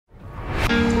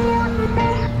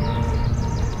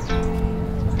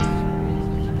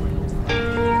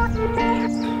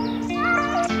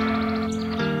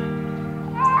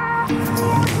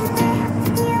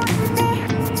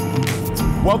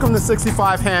Welcome to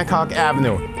 65 Hancock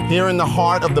Avenue, here in the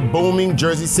heart of the booming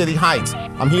Jersey City Heights.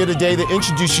 I'm here today to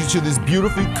introduce you to this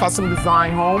beautifully custom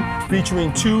designed home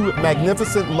featuring two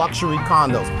magnificent luxury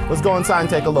condos. Let's go inside and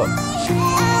take a look.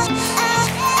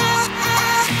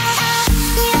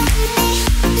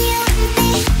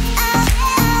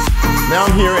 Now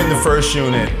I'm here in the first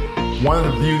unit. One of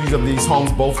the beauties of these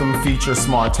homes, both of them feature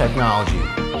smart technology.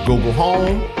 Google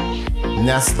Home,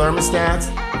 Nest thermostats,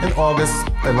 and August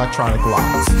electronic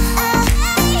locks.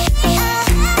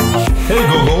 Hey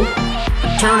Google,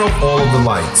 turn off all of the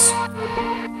lights.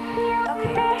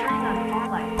 Okay, turning on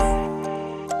all lights.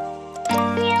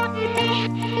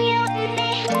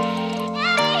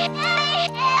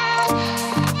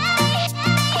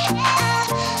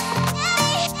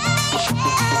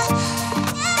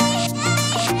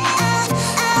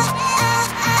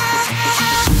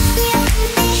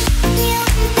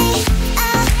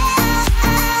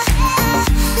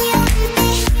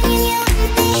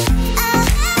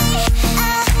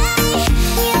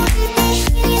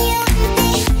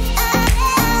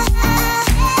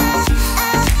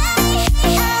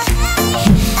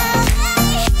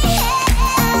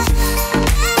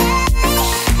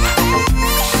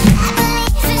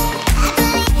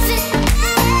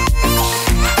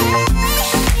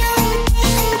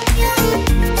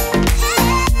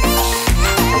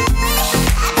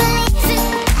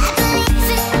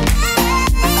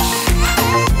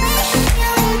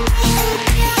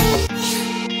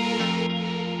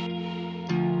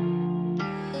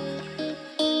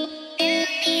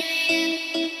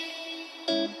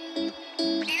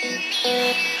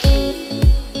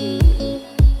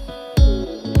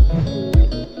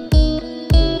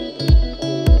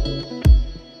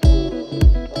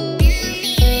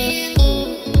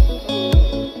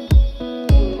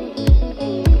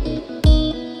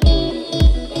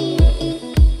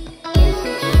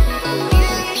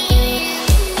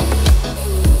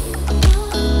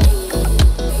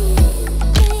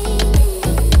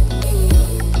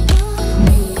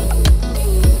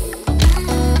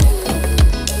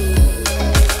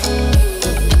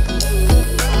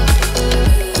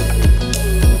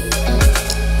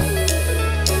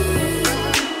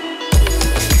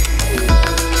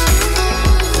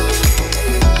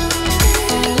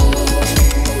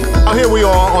 Here we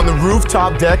are on the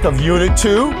rooftop deck of Unit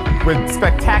 2 with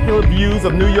spectacular views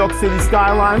of New York City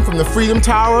skyline from the Freedom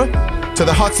Tower to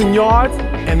the Hudson Yards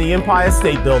and the Empire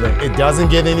State Building. It doesn't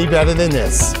get any better than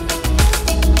this.